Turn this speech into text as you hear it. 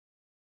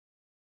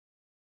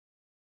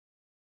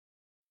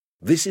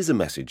This is a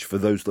message for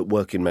those that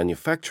work in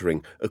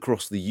manufacturing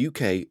across the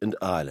UK and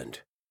Ireland.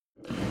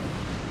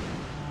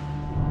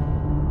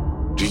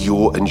 Do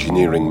your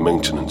engineering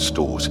maintenance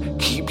stores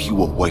keep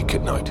you awake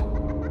at night?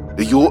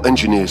 Are your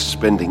engineers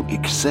spending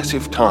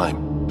excessive time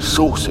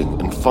sourcing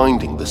and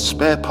finding the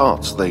spare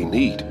parts they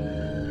need?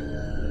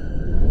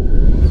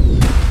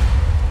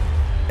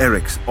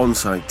 Eric's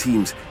on-site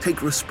teams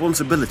take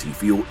responsibility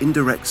for your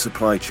indirect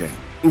supply chain,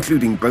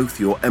 including both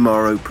your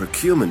MRO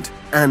procurement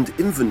and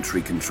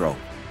inventory control.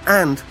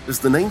 And, as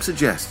the name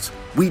suggests,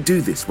 we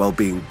do this while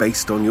being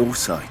based on your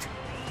site.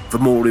 For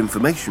more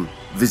information,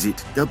 visit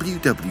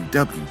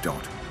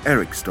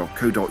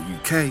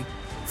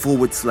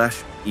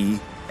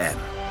www.erics.co.uk/EM.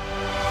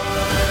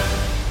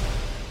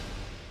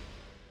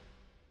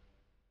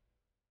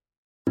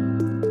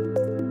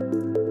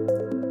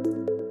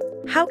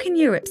 How can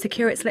Europe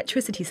secure its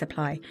electricity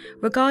supply,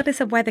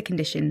 regardless of weather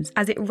conditions,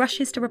 as it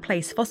rushes to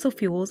replace fossil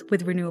fuels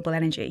with renewable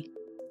energy?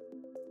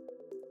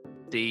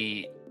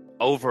 The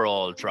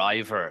overall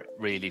driver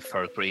really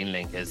for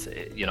Greenlink is,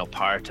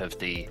 part of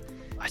the,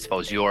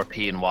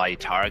 European-wide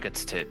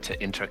targets to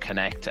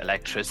interconnect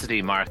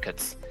electricity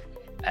markets.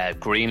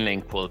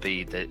 Greenlink will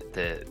be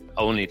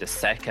only the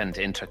second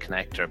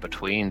interconnector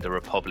between the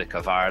Republic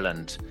of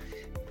Ireland,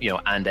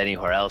 and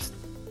anywhere else.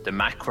 The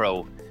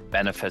macro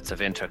benefits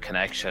of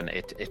interconnection,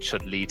 it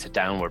should lead to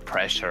downward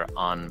pressure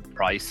on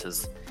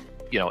prices,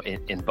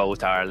 in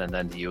both Ireland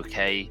and the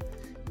UK.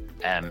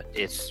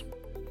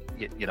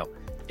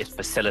 It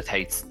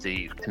facilitates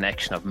the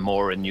connection of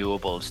more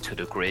renewables to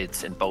the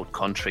grids in both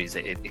countries.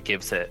 It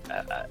gives a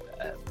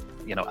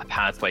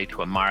pathway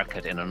to a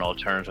market in an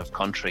alternative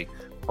country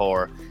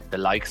for the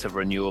likes of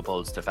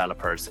renewables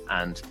developers,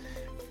 and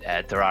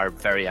there are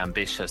very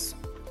ambitious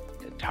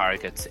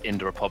targets in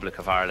the Republic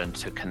of Ireland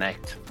to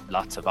connect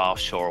lots of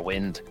offshore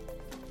wind.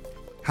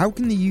 How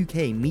can the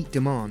UK meet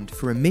demand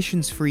for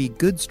emissions-free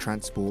goods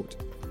transport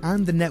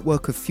and the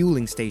network of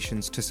fueling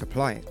stations to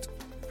supply it?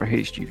 For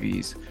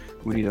HGVs,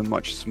 we need a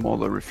much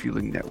smaller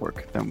refueling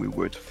network than we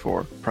would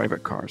for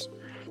private cars,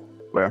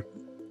 where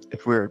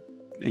if we're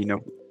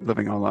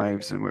living our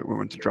lives and we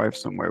want to drive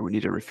somewhere, we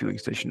need a refueling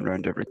station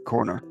around every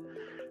corner.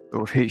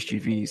 But with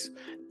HGVs,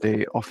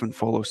 they often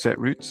follow set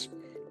routes,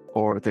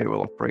 or they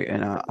will operate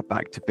in a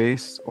back to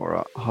base or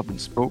a hub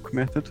and spoke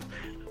method,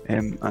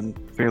 and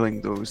failing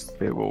those,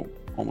 they will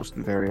almost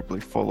invariably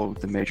follow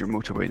the major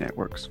motorway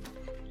networks.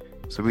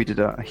 So we did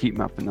a heat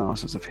map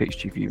analysis of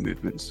HGV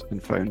movements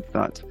and found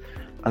that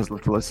as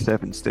little as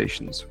 7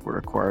 stations were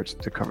required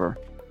to cover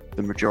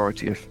the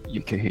majority of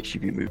UK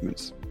HGV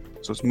movements.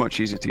 So it's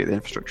much easier to get the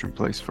infrastructure in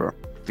place for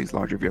these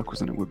larger vehicles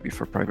than it would be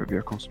for private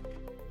vehicles.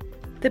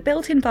 The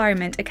built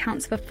environment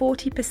accounts for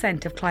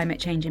 40% of climate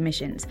change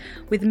emissions,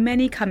 with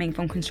many coming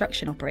from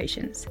construction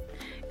operations.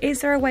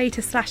 Is there a way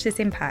to slash this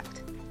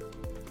impact?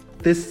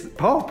 This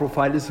power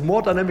profile is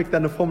more dynamic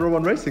than a Formula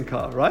 1 racing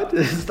car, right?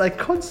 It's like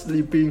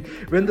constantly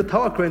when the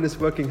tower crane is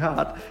working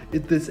hard,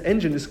 this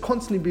engine is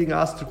constantly being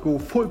asked to go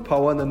full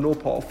power and then no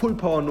power, full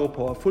power, no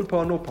power, full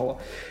power, no power.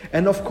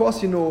 And of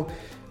course,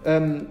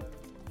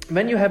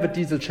 when you have a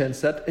diesel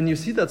genset, and you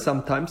see that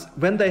sometimes,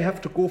 when they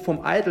have to go from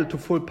idle to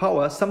full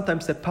power,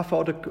 sometimes they puff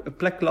out a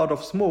black cloud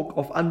of smoke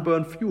of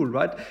unburned fuel,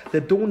 right?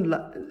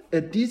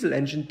 A diesel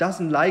engine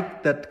doesn't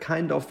like that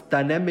kind of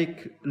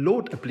dynamic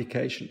load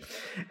application.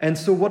 And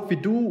so what we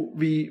do,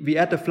 we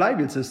add a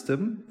flywheel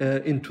system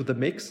into the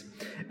mix,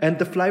 and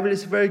the flywheel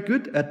is very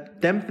good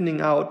at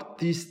dampening out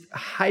these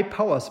high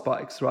power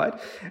spikes, right?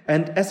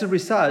 And as a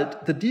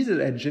result, the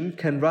diesel engine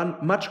can run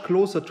much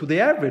closer to the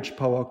average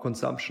power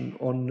consumption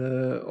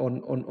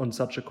on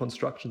such a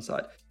construction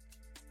site.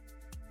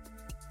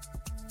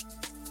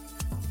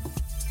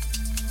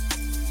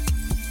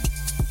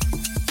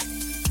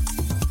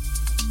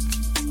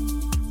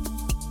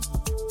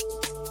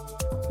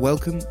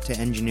 Welcome to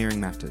Engineering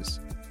Matters.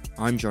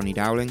 I'm Johnny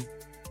Dowling.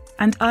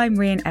 And I'm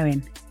Rian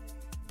Owen.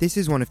 This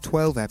is one of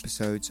 12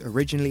 episodes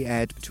originally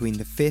aired between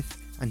the 5th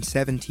and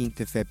 17th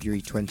of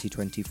February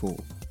 2024.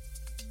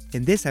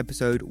 In this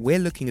episode, we're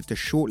looking at the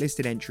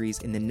shortlisted entries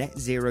in the Net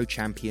Zero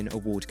Champion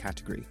Award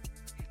category.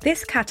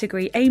 This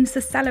category aims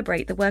to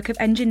celebrate the work of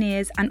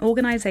engineers and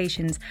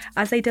organisations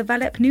as they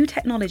develop new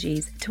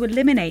technologies to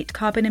eliminate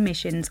carbon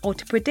emissions or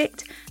to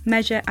predict,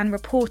 measure and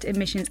report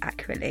emissions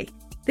accurately.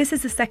 This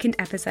is the second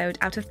episode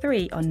out of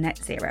 3 on net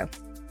zero.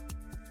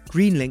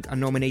 Greenlink are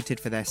nominated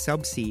for their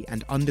subsea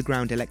and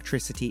underground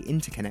electricity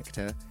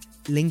interconnector,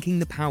 linking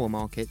the power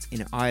markets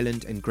in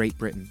Ireland and Great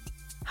Britain.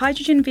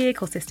 Hydrogen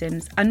Vehicle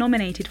Systems are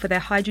nominated for their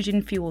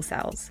hydrogen fuel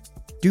cells.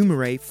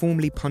 Dumoray,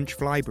 formerly Punch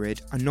Flybrid,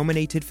 are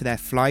nominated for their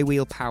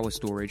flywheel power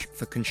storage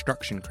for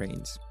construction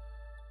cranes.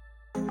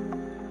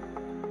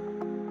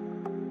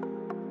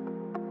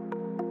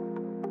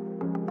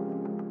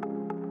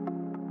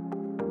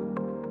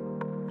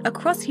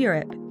 Across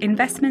Europe,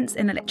 investments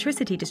in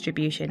electricity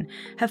distribution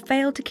have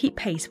failed to keep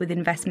pace with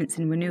investments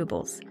in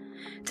renewables.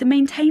 To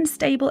maintain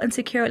stable and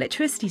secure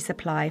electricity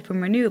supply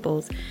from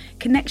renewables,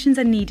 connections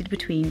are needed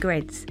between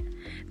grids.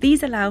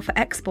 These allow for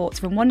exports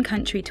from one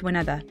country to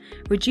another,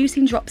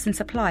 reducing drops in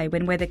supply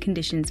when weather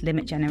conditions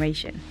limit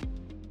generation.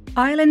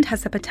 Ireland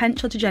has the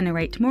potential to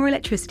generate more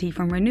electricity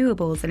from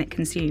renewables than it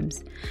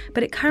consumes,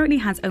 but it currently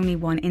has only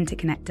one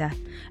interconnector.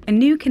 A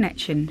new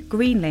connection,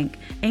 Greenlink,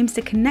 aims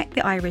to connect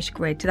the Irish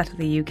grid to that of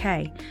the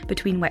UK,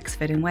 between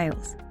Wexford and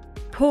Wales.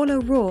 Paul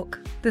O'Rourke,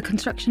 the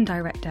construction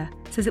director,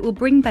 says it will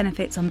bring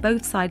benefits on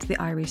both sides of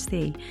the Irish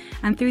Sea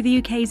and through the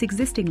UK's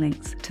existing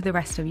links to the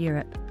rest of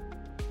Europe.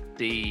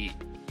 The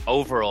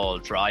overall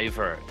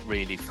driver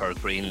really for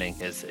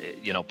Greenlink is,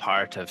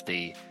 part of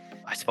the,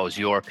 I suppose,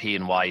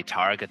 European-wide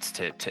targets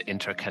to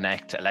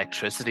interconnect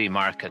electricity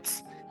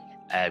markets.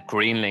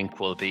 Greenlink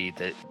will be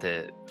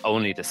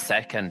only the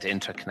second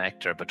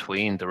interconnector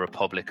between the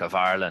Republic of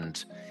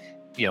Ireland,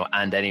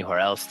 and anywhere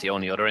else. The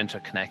only other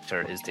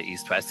interconnector is the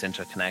East-West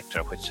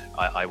interconnector, which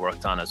I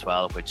worked on as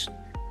well, which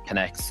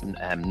connects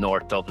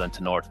North Dublin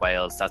to North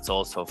Wales. That's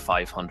also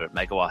 500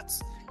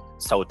 megawatts.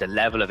 So the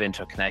level of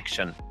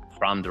interconnection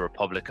from the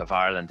Republic of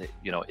Ireland,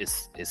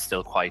 is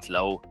still quite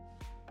low.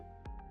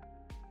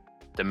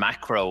 The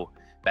macro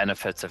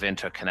benefits of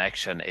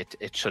interconnection,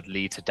 it should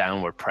lead to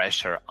downward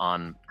pressure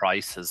on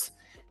prices,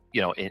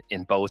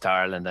 in both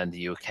Ireland and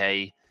the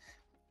UK.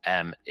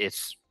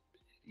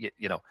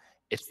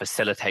 It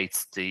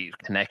facilitates the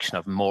connection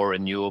of more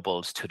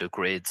renewables to the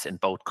grids in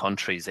both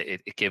countries.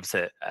 It gives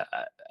a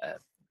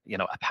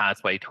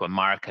pathway to a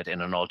market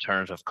in an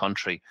alternative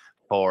country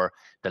for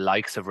the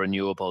likes of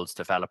renewables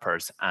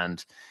developers,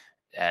 and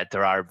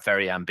there are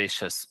very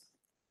ambitious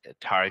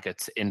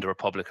targets in the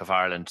Republic of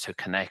Ireland to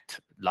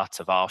connect lots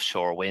of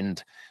offshore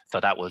wind, so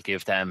that will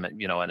give them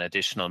an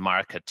additional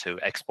market to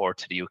export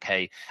to the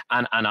UK,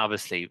 and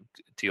obviously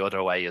the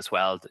other way as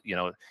well.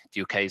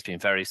 The UK has been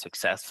very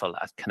successful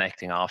at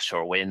connecting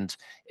offshore wind.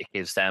 It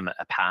gives them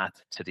a path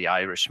to the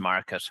Irish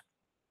market.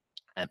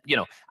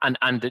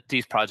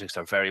 These projects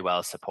are very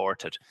well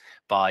supported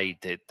by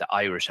the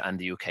Irish and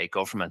the UK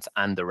governments,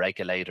 and the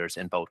regulators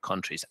in both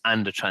countries,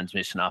 and the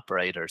transmission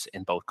operators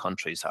in both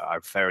countries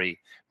are very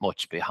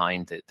much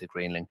behind the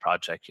Greenlink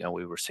project.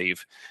 We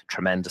receive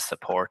tremendous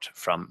support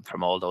from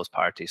all those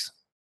parties.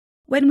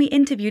 When we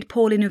interviewed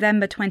Paul in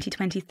November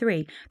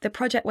 2023, the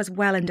project was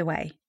well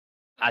underway.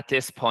 At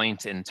this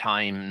point in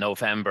time,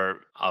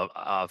 November of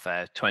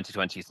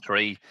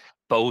 2023,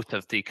 both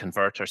of the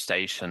converter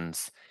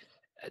stations,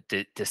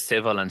 the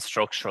civil and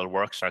structural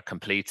works are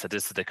complete. So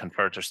this is the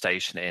converter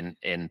station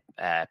in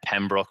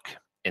Pembroke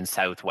in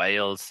South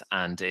Wales,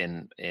 and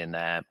in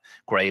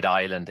Great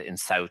Island in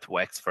South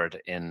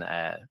Wexford in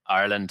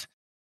Ireland.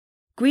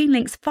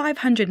 Greenlink's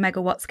 500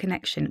 megawatts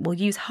connection will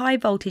use high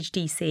voltage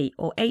DC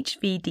or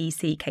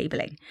HVDC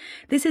cabling.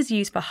 This is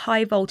used for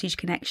high voltage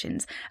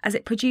connections as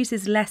it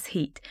produces less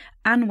heat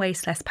and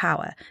wastes less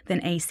power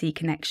than AC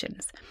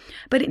connections.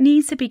 But it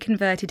needs to be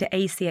converted to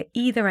AC at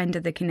either end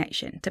of the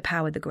connection to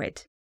power the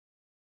grid.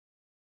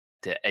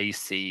 The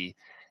AC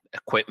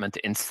equipment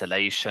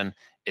installation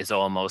is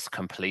almost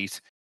complete.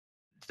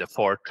 The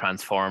 4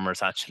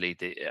 transformers actually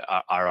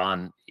are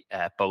on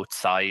both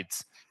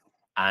sides,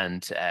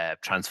 and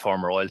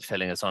transformer oil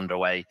filling is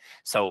underway.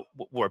 So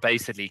we're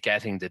basically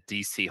getting the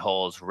DC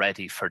halls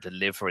ready for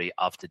delivery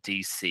of the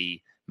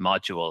DC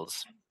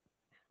modules,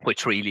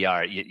 which really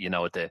are,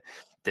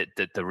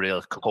 the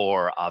real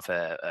core of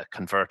a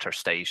converter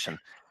station.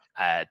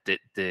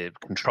 The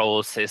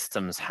control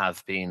systems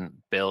have been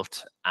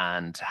built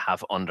and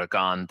have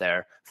undergone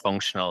their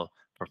functional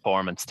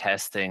performance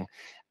testing,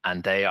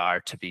 and they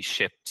are to be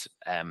shipped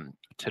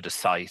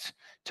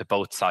to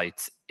both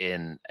sites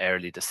in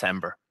early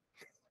December.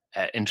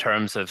 In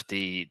terms of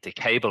the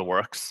cable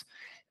works,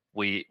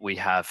 we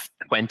have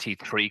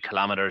 23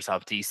 kilometers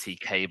of DC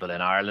cable in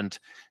Ireland.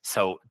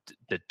 So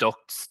the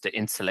ducts, the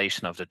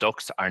installation of the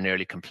ducts are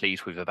nearly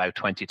complete. We've about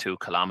 22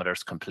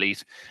 kilometers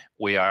complete.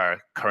 We are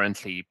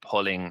currently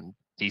pulling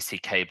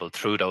DC cable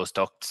through those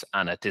ducts,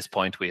 and at this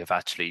point we have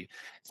actually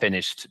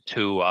finished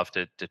 2 of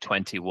the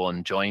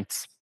 21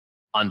 joints.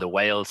 On the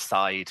Wales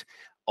side,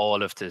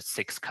 all of the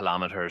 6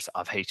 kilometers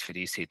of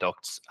HVDC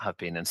ducts have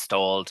been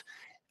installed,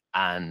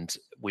 and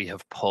we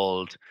have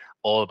pulled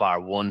all bar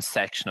one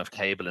section of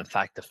cable. In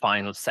fact, the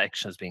final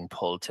section is being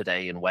pulled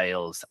today in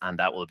Wales, and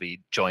that will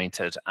be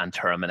jointed and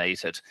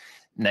terminated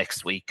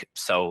next week.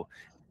 So,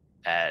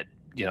 at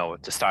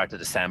the start of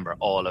December,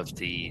 all of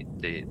the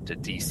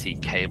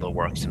DC cable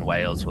works in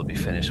Wales will be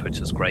finished, which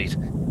is great.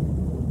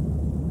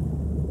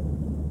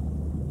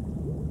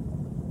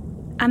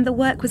 And the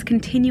work was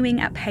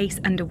continuing at pace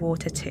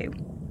underwater too.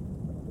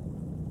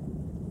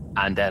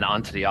 And then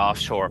onto the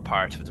offshore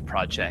part of the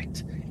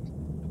project.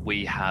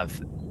 We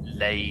have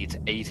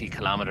laid 80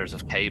 kilometers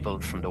of cable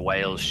from the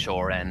Wales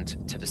shore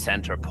end to the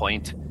centre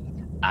point,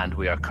 and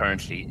we are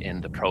currently in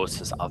the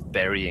process of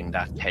burying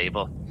that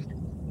cable.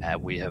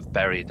 We have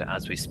buried,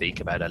 as we speak,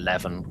 about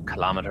 11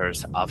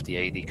 kilometers of the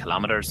 80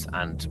 kilometers,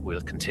 and we'll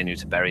continue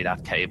to bury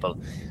that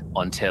cable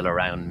until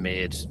around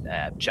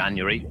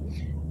mid-January.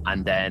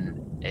 And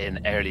then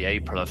in early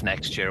April of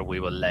next year, we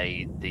will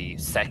lay the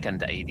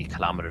second 80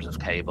 kilometres of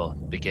cable,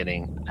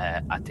 beginning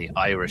at the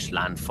Irish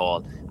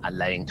landfall and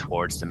laying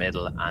towards the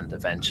middle, and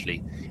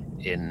eventually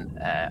in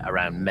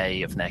around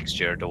May of next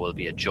year, there will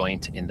be a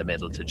joint in the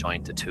middle to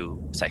joint the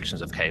two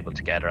sections of cable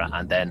together,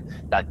 and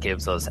then that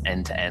gives us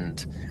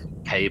end-to-end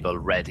cable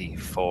ready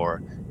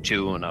for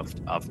June of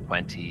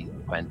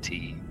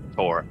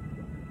 2024.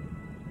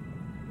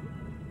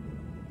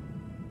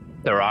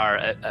 There are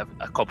a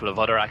couple of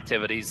other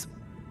activities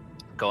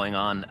going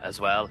on as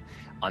well.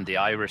 On the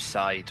Irish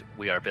side,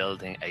 we are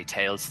building a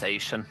tail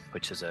station,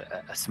 which is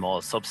a small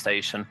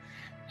substation.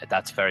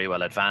 That's very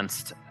well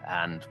advanced,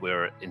 and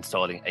we're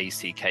installing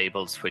AC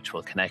cables which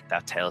will connect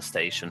that tail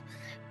station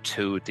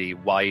to the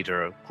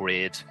wider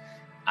grid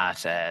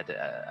at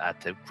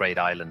the Great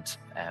Island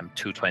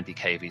 220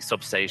 kV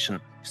substation.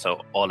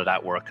 So all of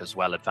that work is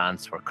well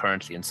advanced. We're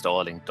currently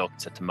installing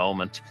ducts at the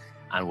moment,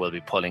 and we'll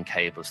be pulling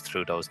cables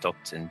through those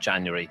ducts in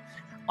January.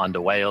 On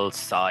the Wales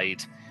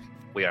side,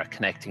 we are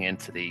connecting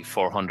into the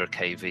 400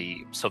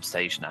 kV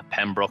substation at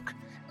Pembroke.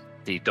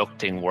 The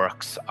ducting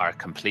works are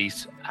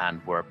complete,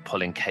 and we're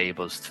pulling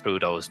cables through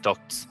those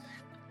ducts,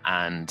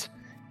 and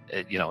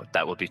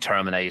that will be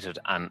terminated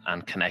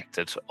and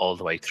connected all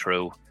the way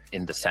through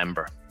in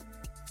December.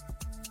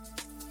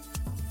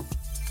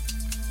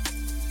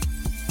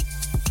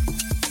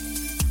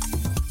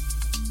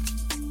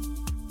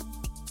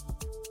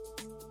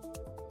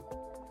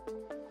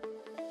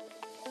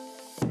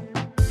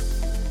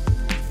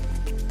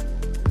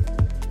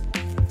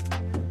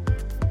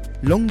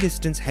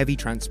 Long-distance heavy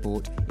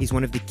transport is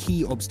one of the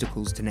key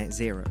obstacles to net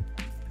zero.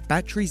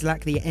 Batteries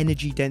lack the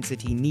energy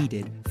density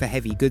needed for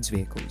heavy goods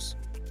vehicles.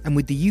 And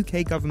with the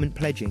UK government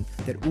pledging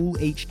that all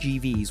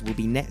HGVs will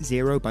be net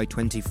zero by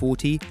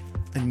 2040,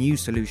 a new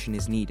solution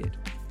is needed.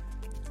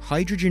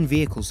 Hydrogen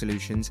Vehicle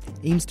Solutions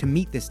aims to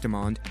meet this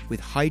demand with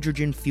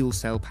hydrogen fuel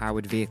cell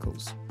powered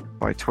vehicles.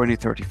 By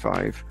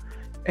 2035,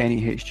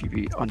 any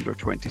HGV under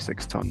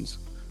 26 tonnes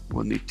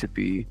will need to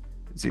be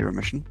zero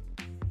emission.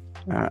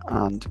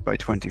 And by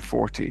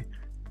 2040,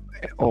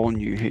 all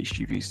new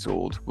HGVs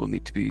sold will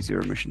need to be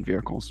zero emission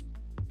vehicles.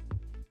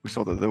 We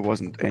saw that there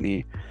wasn't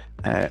any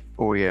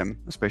OEM,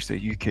 especially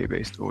a UK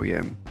based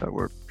OEM, that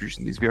were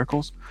producing these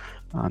vehicles.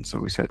 And so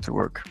we set to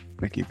work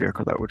making a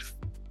vehicle that would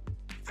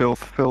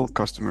fulfill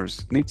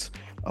customers' needs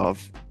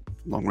of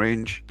long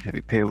range,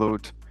 heavy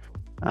payload,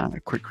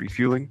 and quick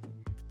refueling,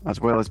 as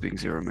well as being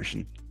zero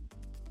emission.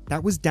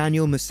 That was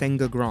Daniel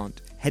Musenga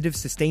Grant, Head of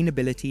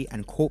Sustainability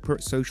and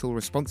Corporate Social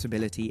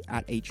Responsibility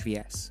at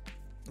HVS,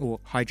 or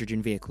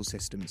Hydrogen Vehicle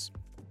Systems.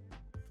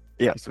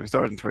 Yeah, so we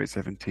started in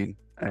 2017,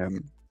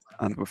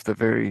 and with the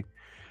very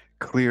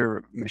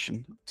clear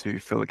mission to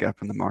fill a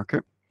gap in the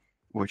market,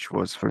 which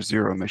was for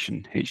zero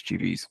emission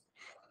HGVs.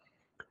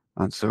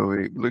 And so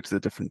we looked at the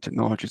different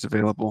technologies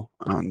available,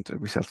 and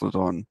we settled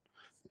on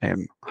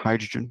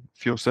hydrogen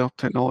fuel cell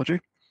technology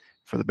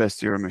for the best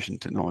zero emission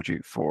technology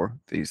for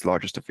these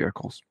largest of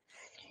vehicles.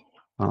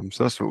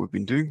 So that's what we've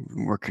been doing. We've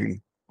been working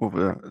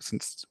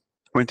since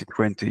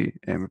 2020,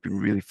 and we've been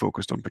really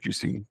focused on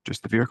producing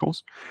just the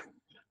vehicles.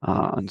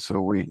 And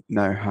so we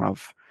now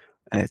have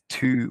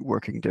 2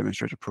 working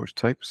demonstrator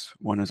prototypes.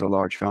 One is a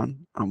large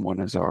van, and one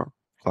is our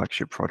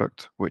flagship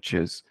product, which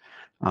is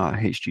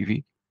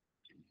HGV,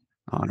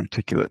 an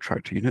articulate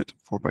tractor unit,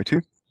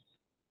 4x2.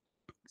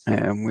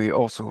 And we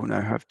also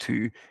now have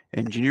 2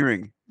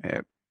 engineering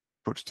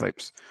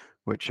prototypes,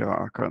 which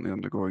are currently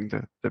undergoing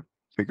the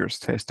vigorous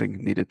testing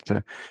needed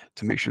to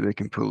make sure they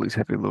can pull these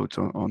heavy loads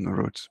on the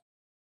roads.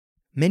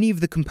 Many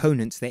of the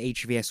components that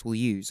HVS will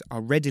use are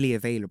readily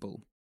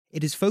available.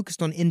 It is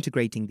focused on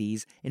integrating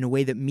these in a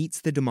way that meets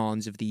the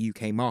demands of the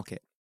UK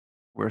market.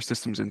 We're a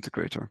systems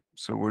integrator,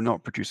 so we're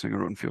not producing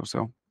our own fuel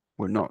cell.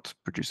 We're not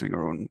producing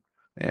our own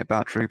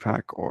battery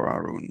pack or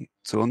our own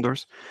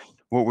cylinders.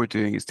 What we're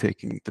doing is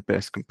taking the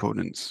best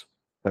components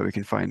that we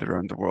can find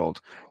around the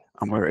world,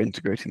 and we're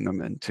integrating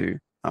them into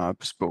a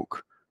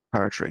bespoke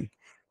powertrain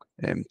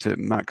to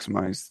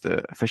maximize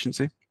the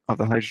efficiency of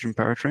the hydrogen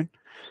powertrain.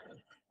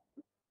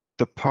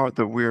 The part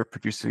that we're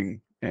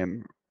producing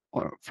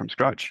from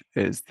scratch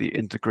is the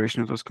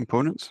integration of those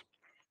components,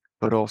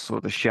 but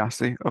also the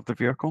chassis of the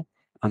vehicle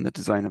and the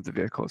design of the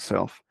vehicle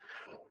itself.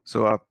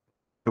 So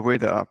the way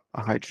that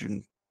a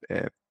hydrogen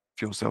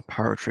fuel cell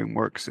powertrain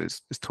works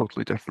is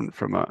totally different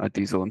from a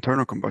diesel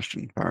internal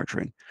combustion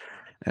powertrain.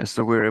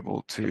 So we're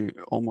able to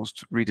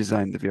almost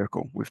redesign the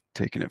vehicle. We've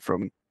taken it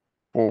from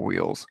 4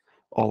 wheels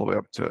all the way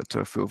up to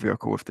a full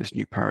vehicle with this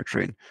new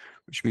powertrain,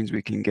 which means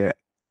we can get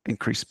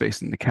increased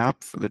space in the cab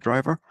for the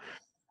driver.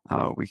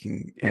 We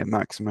can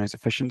maximize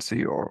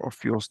efficiency or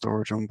fuel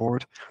storage on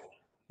board.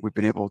 We've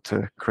been able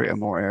to create a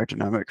more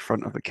aerodynamic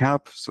front of the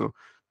cab. So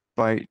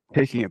by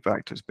taking it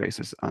back to its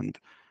basis and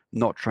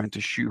not trying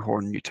to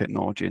shoehorn new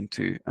technology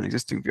into an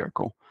existing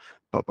vehicle,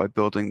 but by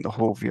building the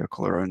whole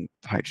vehicle around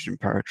the hydrogen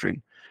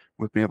powertrain,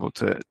 we've been able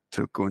to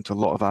go into a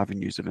lot of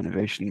avenues of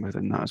innovation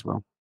within that as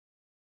well.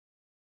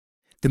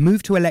 The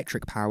move to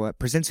electric power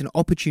presents an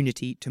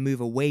opportunity to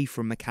move away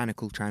from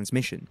mechanical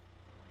transmission.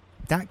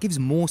 That gives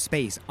more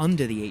space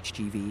under the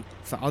HGV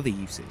for other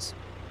uses.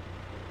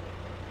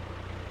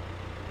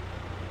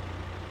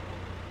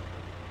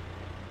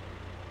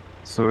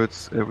 So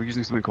we're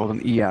using something called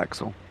an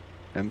E-axle.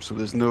 So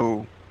there's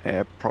no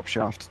prop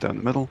shaft down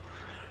the middle.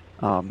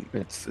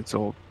 It's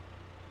all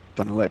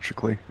done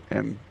electrically.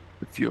 The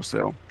fuel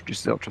cell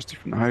produces electricity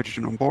from the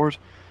hydrogen on board.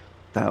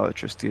 That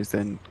electricity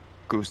then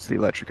goes to the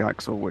electric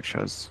axle, which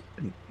has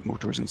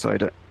motors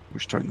inside it,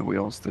 which turn the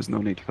wheels. There's no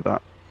need for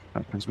that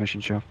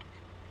transmission shaft.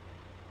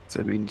 So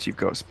it means you've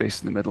got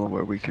space in the middle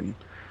where we can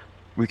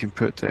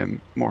put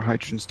more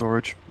hydrogen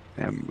storage.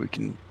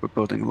 We're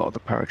building a lot of the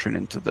powertrain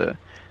into the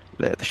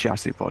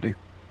chassis body.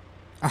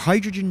 A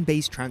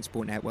hydrogen-based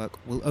transport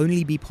network will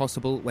only be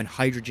possible when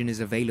hydrogen is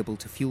available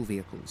to fuel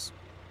vehicles.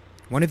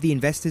 One of the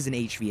investors in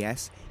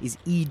HVS is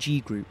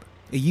EG Group,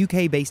 a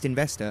UK-based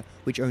investor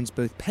which owns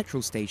both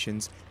petrol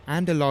stations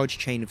and a large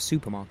chain of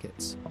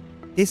supermarkets.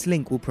 This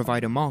link will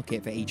provide a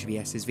market for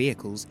HVS's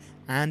vehicles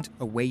and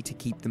a way to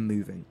keep them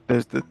moving.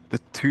 There's the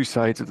two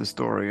sides of the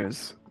story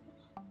is,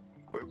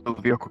 will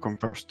the vehicle come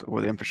first or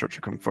will the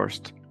infrastructure come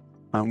first?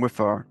 And with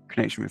our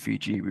connection with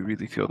EG, we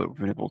really feel that we've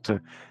been able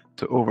to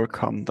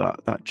overcome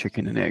that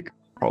chicken and egg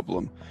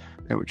problem,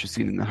 which is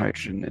seen in the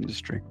hydrogen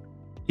industry.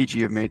 EG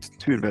have made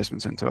 2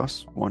 investments into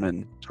us, one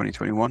in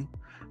 2021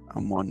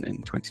 and one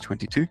in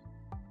 2022.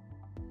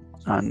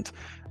 And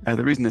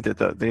the reason they did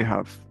that, they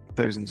have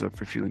thousands of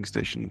refueling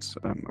stations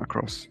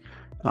across,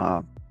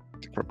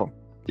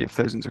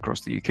 thousands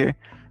across the UK,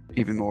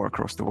 even more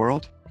across the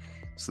world.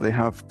 So they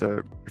have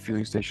the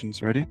refueling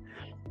stations ready.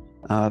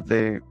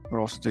 They are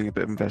also doing a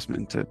bit of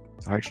investment into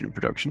hydrogen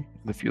production,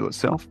 the fuel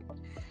itself.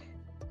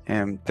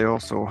 They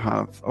also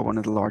have one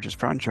of the largest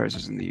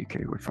franchisers in the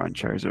UK, with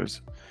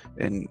franchisers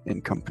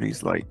in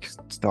companies like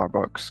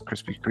Starbucks,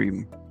 Krispy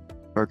Kreme,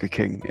 Burger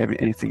King,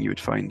 anything you would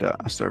find at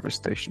a service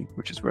station,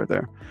 which is where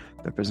their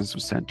business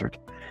was centered.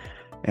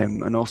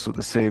 And also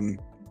the same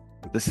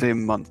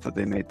month that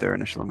they made their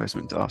initial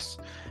investment to us,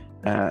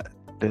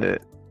 the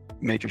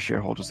major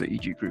shareholders at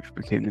EG Group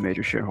became the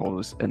major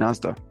shareholders in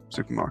Asda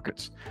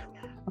supermarkets.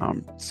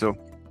 So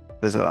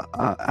there's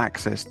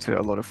access to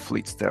a lot of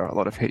fleets there, a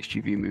lot of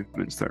HGV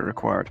movements that are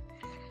required.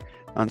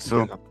 And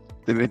so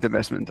they made the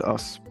investment into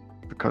us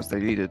because they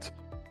needed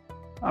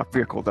a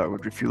vehicle that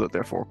would refuel at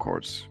their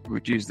forecourts,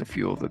 would use the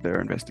fuel that they're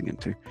investing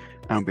into,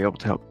 and be able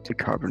to help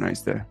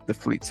decarbonize the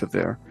fleets of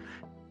their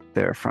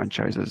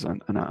franchises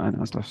and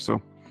Asda. So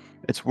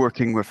it's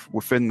working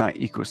within that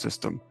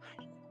ecosystem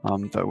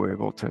that we're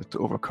able to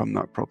overcome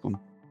that problem.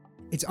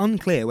 It's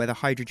unclear whether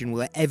hydrogen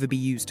will ever be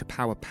used to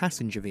power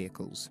passenger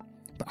vehicles,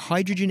 but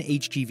hydrogen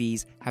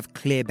HGVs have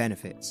clear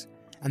benefits,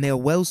 and they are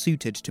well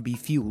suited to be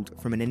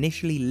fueled from an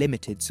initially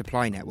limited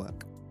supply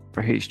network.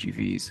 For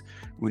HGVs,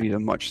 we need a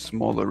much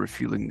smaller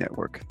refueling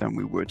network than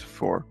we would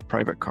for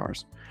private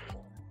cars,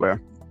 where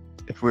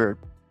if we're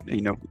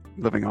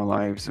living our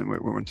lives and we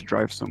want to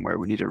drive somewhere,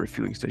 we need a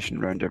refueling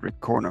station around every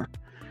corner.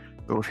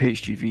 But with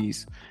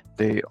HGVs,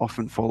 they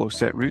often follow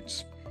set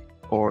routes,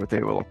 or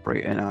they will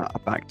operate in a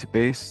back to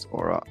base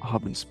or a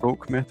hub and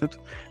spoke method.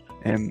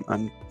 And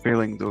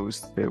failing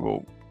those, they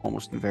will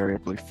almost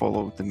invariably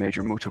follow the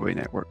major motorway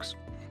networks.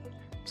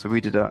 So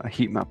we did a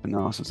heat map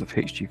analysis of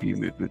HGV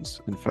movements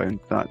and found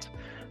that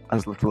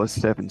as little as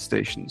 7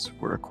 stations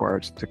were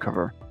required to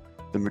cover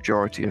the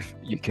majority of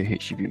UK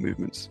HGV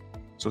movements.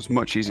 So it's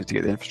much easier to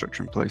get the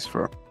infrastructure in place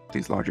for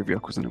these larger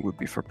vehicles than it would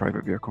be for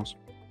private vehicles.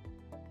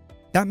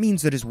 That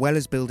means that as well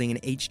as building an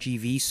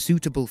HGV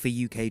suitable for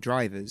UK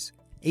drivers,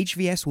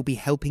 HVS will be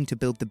helping to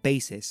build the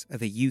basis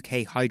of a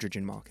UK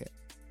hydrogen market.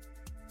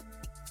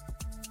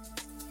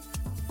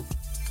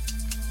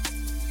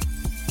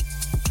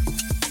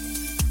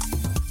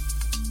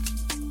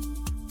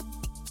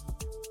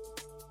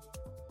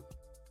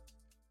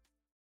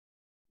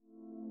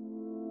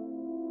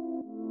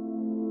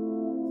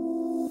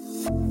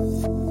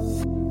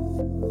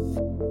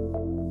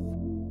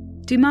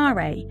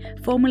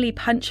 Dumare, formerly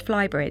Punch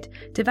Flybrid,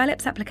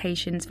 develops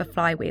applications for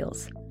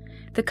flywheels.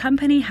 The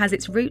company has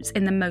its roots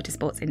in the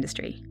motorsports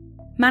industry.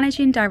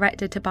 Managing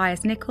Director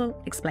Tobias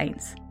Nickel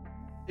explains.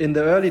 In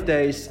the early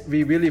days,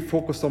 we really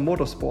focused on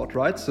motorsport,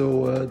 right?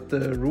 So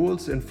the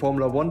rules in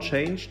Formula One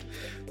changed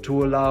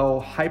to allow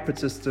hybrid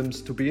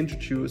systems to be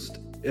introduced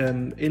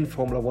in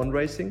Formula One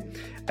racing.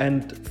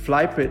 And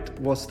Flybrid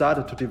was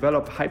started to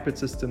develop hybrid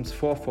systems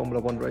for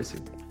Formula One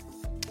racing.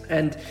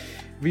 And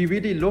we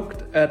really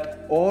looked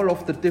at all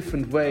of the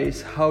different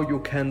ways how you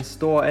can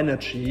store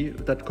energy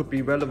that could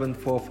be relevant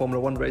for a Formula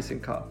One racing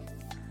car.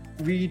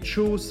 We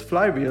choose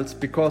flywheels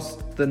because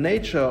the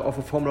nature of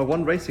a Formula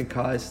One racing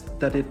car is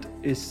that it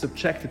is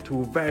subjected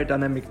to a very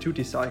dynamic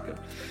duty cycle.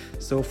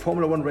 So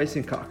Formula One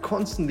racing car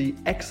constantly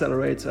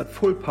accelerates at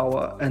full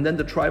power, and then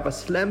the driver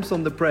slams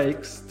on the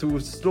brakes to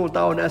slow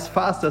down as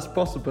fast as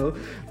possible,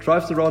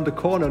 drives around the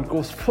corner and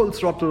goes full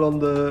throttle on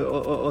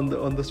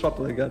the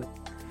throttle again.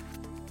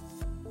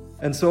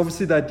 And so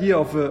obviously the idea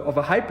of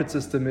a hybrid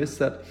system is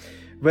that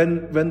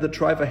when the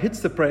driver hits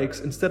the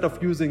brakes, instead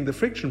of using the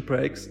friction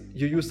brakes,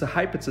 you use the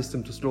hybrid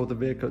system to slow the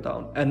vehicle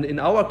down. And in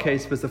our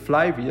case with the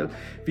flywheel,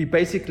 we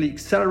basically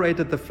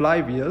accelerated the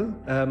flywheel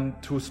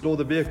to slow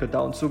the vehicle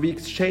down. So we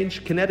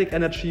exchanged kinetic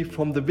energy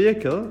from the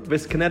vehicle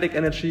with kinetic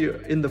energy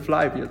in the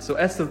flywheel. So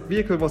as the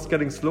vehicle was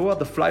getting slower,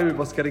 the flywheel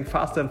was getting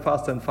faster and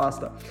faster and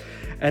faster.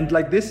 And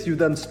like this, you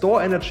then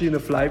store energy in a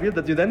flywheel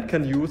that you then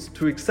can use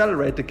to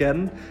accelerate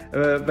again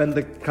when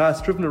the car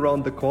is driven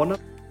around the corner.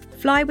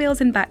 Flywheels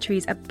and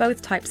batteries are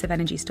both types of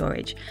energy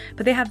storage,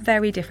 but they have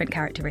very different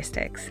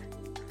characteristics.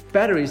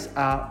 Batteries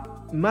are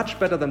much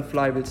better than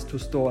flywheels to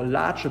store a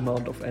large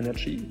amount of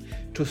energy,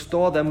 to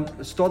store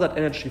that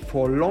energy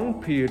for a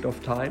long period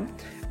of time,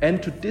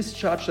 and to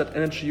discharge that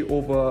energy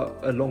over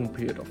a long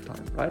period of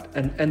time, right?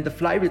 And the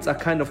flywheels are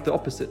kind of the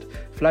opposite.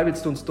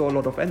 Flywheels don't store a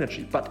lot of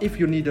energy, but if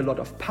you need a lot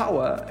of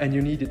power and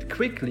you need it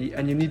quickly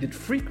and you need it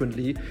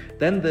frequently,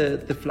 then the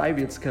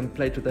flywheels can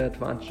play to their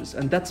advantages.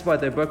 And that's why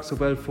they work so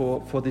well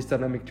for these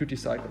dynamic duty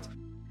cycles.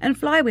 And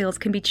flywheels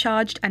can be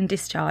charged and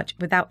discharged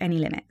without any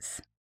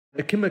limits.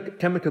 A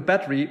chemical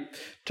battery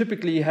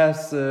typically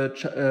has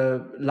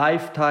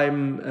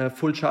lifetime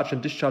full charge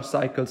and discharge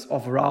cycles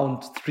of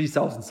around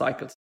 3,000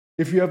 cycles.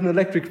 If you have an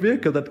electric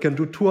vehicle that can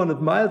do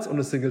 200 miles on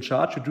a single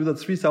charge, you do that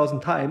 3,000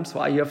 times,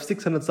 so you have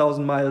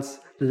 600,000 miles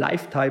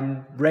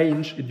lifetime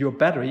range in your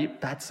battery.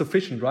 That's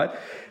sufficient, right?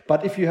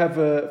 But if you have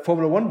a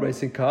Formula One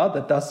racing car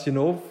that does,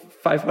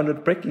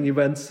 500 braking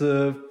events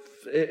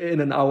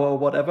in an hour or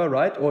whatever,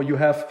 right? Or you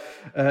have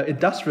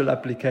industrial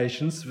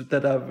applications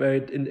that are very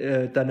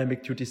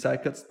dynamic duty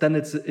cycles, then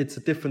it's a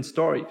different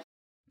story.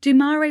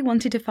 Dumare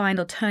wanted to find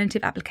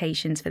alternative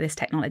applications for this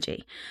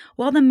technology.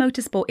 While the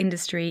motorsport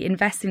industry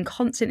invests in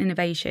constant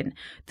innovation,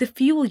 the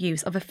fuel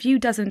use of a few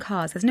dozen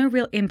cars has no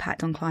real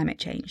impact on climate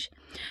change.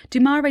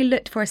 Dumare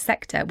looked for a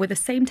sector where the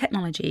same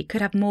technology could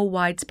have more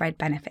widespread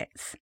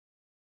benefits.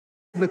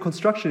 In the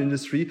construction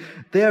industry,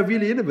 they are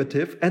really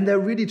innovative and they're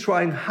really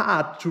trying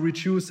hard to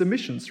reduce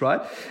emissions, right?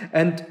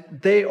 And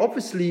they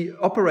obviously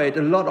operate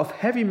a lot of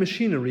heavy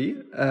machinery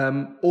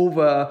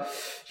over,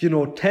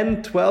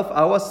 10, 12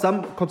 hours.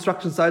 Some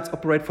construction sites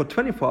operate for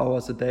 24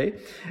 hours a day.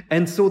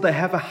 And so they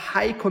have a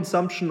high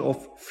consumption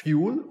of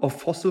fuel, of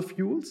fossil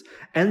fuels,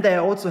 and they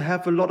also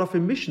have a lot of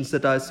emissions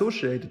that are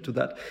associated to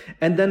that.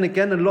 And then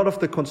again, a lot of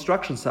the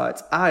construction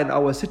sites are in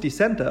our city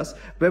centers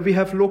where we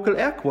have local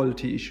air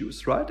quality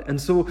issues, right? And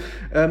so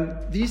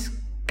these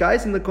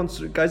guys and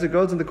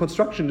girls in the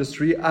construction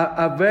industry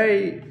are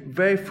very,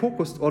 very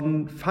focused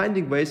on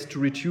finding ways to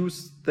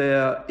reduce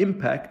their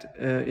impact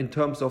in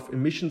terms of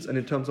emissions and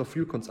in terms of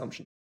fuel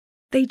consumption.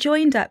 They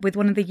joined up with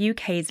one of the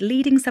UK's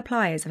leading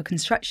suppliers of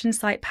construction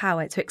site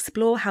power to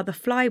explore how the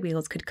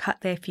flywheels could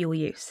cut their fuel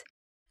use.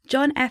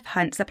 John F.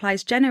 Hunt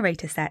supplies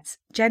generator sets,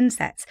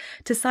 gensets,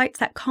 to sites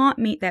that can't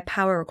meet their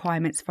power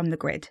requirements from the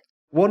grid.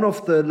 One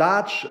of the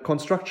large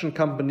construction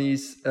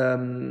companies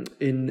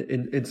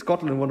in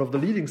Scotland, one of the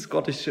leading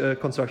Scottish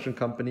construction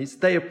companies,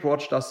 they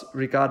approached us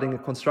regarding a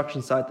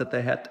construction site that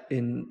they had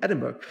in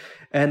Edinburgh.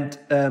 And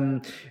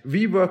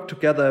we worked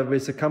together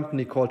with a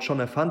company called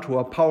John F. Hunt, who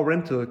are a power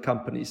rental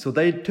company. So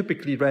they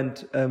typically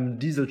rent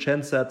diesel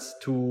gensets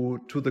to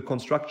the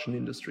construction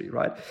industry,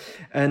 right?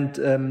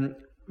 And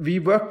we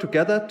worked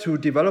together to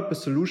develop a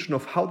solution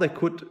of how they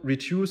could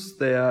reduce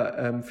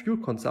their fuel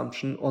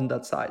consumption on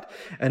that site.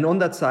 And on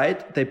that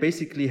site, they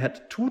basically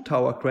had two big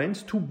tower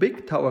cranes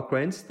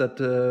that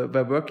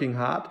were working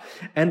hard,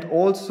 and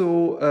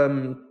also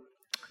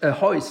a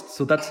hoist.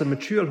 So that's a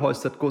material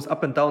hoist that goes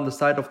up and down the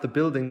side of the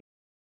building.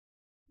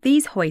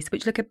 These hoists,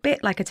 which look a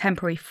bit like a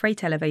temporary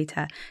freight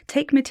elevator,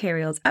 take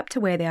materials up to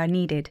where they are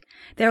needed.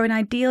 They're an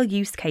ideal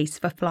use case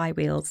for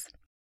flywheels.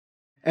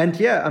 And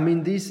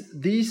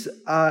these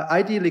are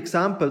ideal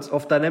examples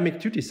of dynamic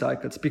duty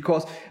cycles,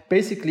 because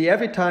basically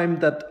every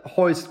time that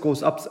hoist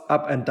goes up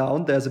and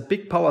down, there's a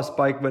big power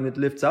spike when it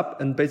lifts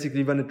up, and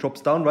basically when it drops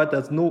down, right,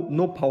 there's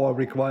no power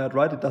required,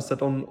 right? It does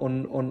that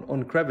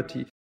on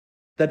gravity.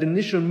 That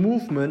initial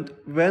movement,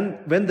 when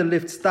the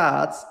lift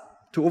starts,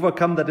 to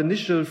overcome that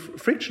initial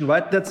friction,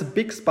 right, that's a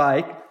big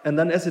spike. And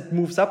then as it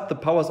moves up, the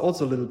power is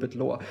also a little bit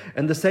lower.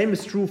 And the same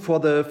is true for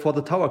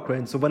the tower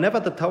crane. So whenever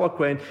the tower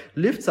crane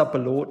lifts up a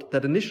load,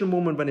 that initial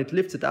moment when it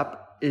lifts it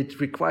up, it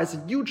requires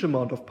a huge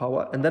amount of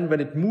power. And then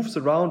when it moves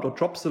around or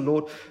drops the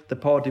load, the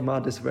power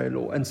demand is very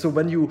low. And so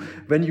when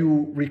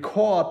you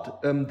record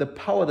the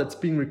power that's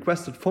being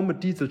requested from a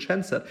diesel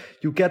genset,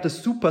 you get a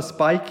super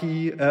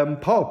spiky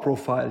power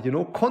profile,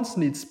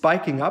 constantly it's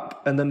spiking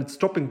up and then it's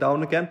dropping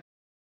down again.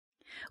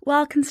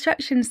 While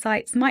construction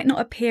sites might not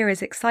appear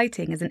as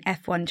exciting as an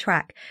F1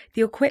 track,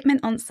 the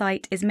equipment on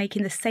site is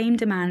making the same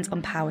demands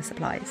on power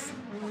supplies.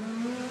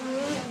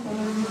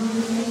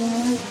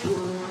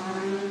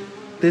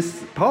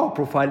 This power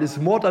profile is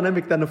more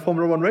dynamic than a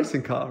Formula One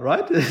racing car,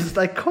 right? It's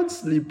like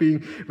constantly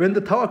when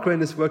the tower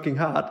crane is working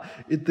hard,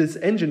 this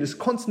engine is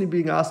constantly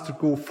being asked to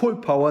go full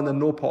power and then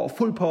no power,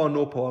 full power,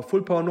 no power,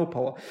 full power, no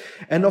power.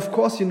 And of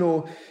course,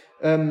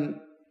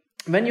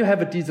 when you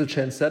have a diesel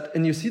genset,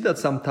 and you see that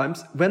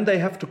sometimes when they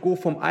have to go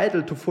from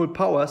idle to full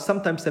power,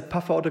 sometimes they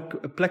puff out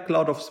a black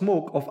cloud of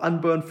smoke of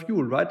unburned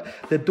fuel, right?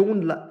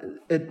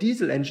 A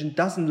diesel engine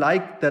doesn't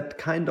like that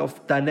kind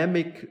of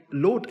dynamic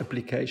load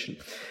application.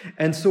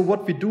 And so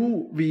what we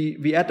do,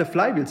 we add a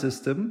flywheel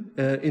system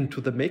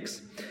into the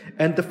mix,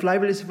 and the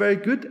flywheel is very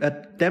good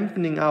at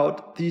dampening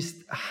out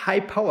these high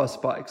power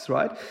spikes,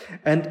 right?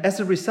 And as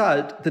a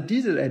result, the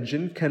diesel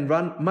engine can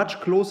run much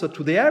closer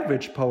to the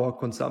average power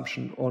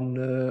consumption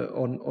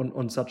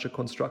on such a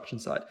construction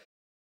site.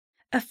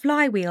 A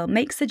flywheel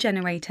makes the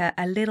generator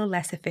a little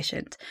less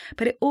efficient,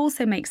 but it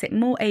also makes it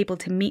more able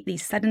to meet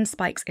these sudden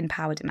spikes in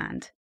power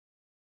demand.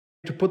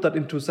 To put that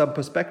into some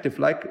perspective,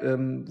 like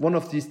one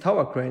of these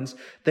tower cranes,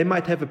 they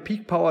might have a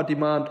peak power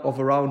demand of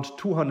around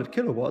 200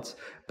 kilowatts,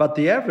 but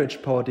the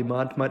average power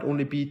demand might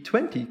only be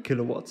 20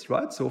 kilowatts,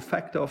 right? So a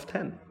factor of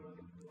 10.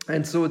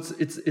 And so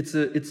it's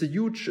a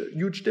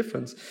huge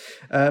difference.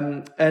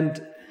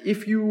 And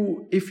if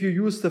you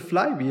use the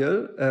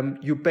flywheel,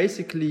 you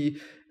basically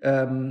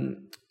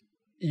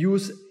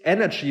use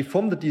energy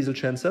from the diesel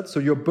genset. So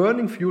you're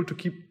burning fuel to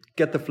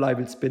get the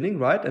flywheel spinning,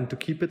 right? And to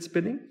keep it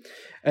spinning.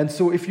 And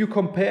so if you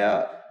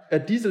compare a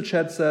diesel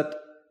genset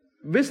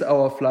with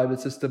our flywheel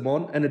system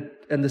on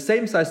and the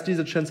same size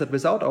diesel genset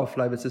without our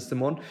flywheel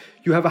system on,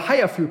 you have a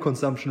higher fuel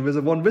consumption with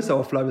the one with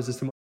our flywheel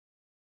system on.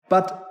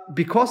 But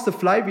because the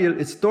flywheel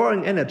is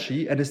storing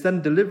energy and is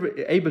then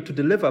able to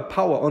deliver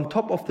power on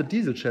top of the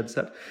diesel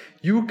genset,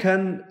 you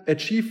can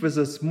achieve with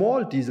a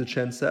small diesel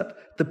genset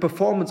the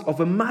performance of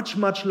a much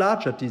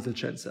larger diesel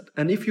genset.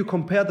 And if you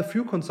compare the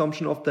fuel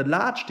consumption of the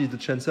large diesel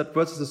genset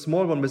versus a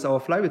small one with our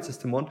flywheel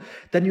system on,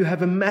 then you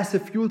have a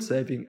massive fuel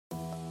saving.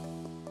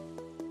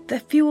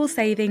 The fuel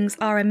savings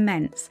are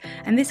immense,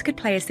 and this could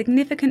play a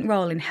significant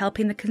role in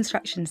helping the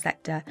construction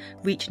sector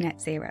reach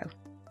net zero.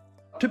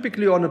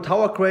 Typically on a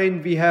tower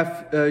crane, we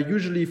have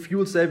usually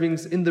fuel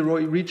savings in the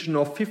region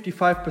of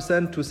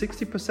 55% to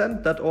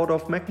 60%, that order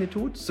of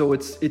magnitude. So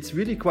it's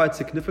really quite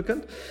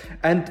significant.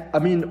 And I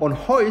mean, on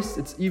hoists,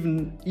 it's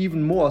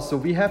even more. So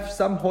we have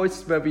some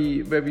hoists where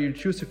we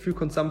reduce the fuel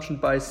consumption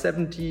by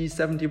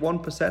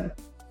 71%.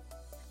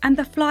 And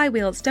the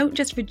flywheels don't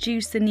just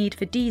reduce the need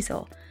for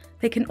diesel,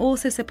 they can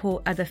also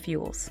support other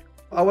fuels.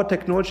 Our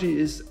technology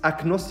is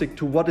agnostic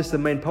to what is the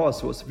main power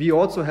source. We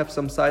also have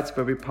some sites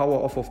where we power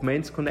off of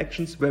mains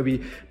connections, where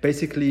we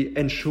basically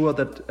ensure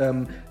that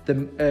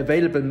the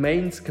available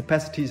mains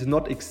capacity is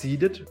not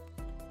exceeded.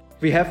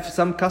 We have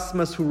some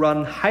customers who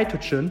run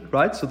hydrogen,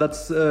 right? So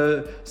that's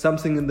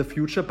something in the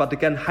future. But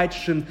again,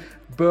 hydrogen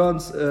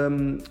burns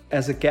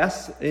as a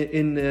gas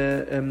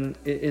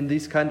in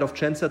these kind of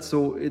gensets.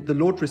 So the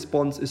load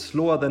response is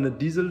slower than a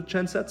diesel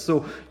genset.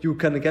 So you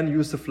can again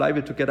use the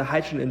flywheel to get a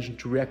hydrogen engine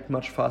to react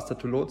much faster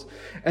to loads.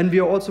 And we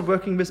are also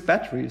working with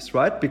batteries,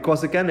 right?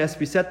 Because again, as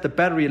we said, the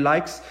battery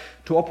likes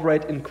to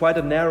operate in quite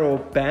a narrow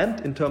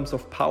band in terms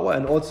of power.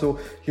 And also,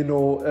 you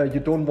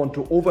don't want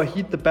to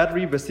overheat the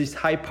battery with these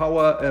high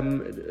power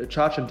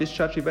charge and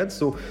discharge events.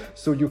 So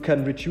you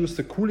can reduce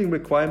the cooling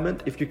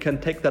requirement if you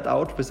can take that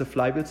out with a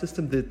flywheel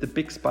system, the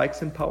big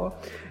spikes in power.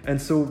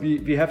 And so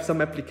we have some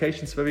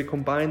applications where we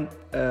combine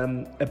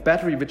a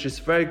battery which is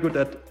very good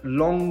at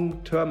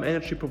long-term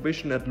energy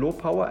provision at low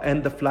power,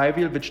 and the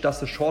flywheel which does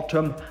the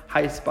short-term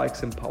high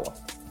spikes in power.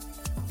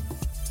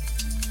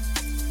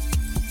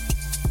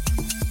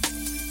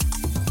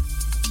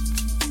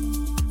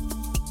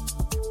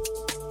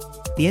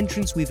 The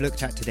entrants we've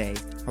looked at today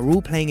are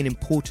all playing an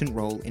important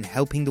role in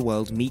helping the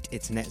world meet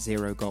its net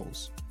zero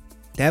goals.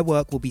 Their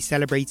work will be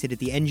celebrated at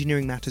the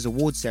Engineering Matters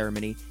Awards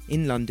ceremony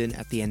in London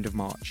at the end of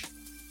March.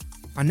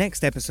 Our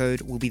next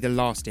episode will be the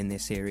last in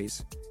this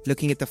series,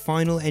 looking at the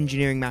final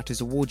Engineering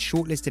Matters Awards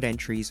shortlisted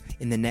entries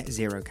in the net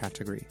zero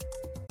category.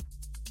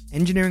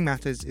 Engineering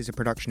Matters is a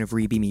production of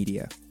Reby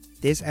Media.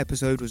 This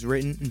episode was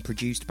written and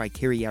produced by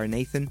Kiri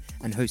Yaranathan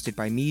and hosted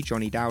by me,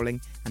 Johnny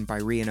Dowling, and by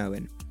Rian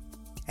Owen.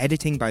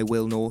 Editing by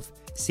Will North,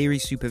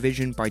 series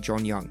supervision by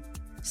John Young,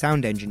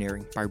 sound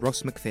engineering by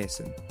Ross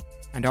McPherson,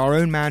 and our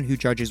own man who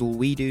judges all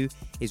we do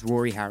is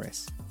Rory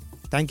Harris.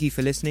 Thank you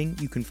for listening.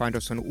 You can find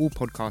us on all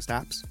podcast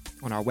apps,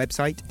 on our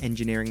website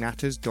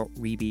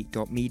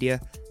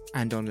engineeringmatters.reby.media,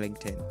 and on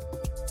LinkedIn.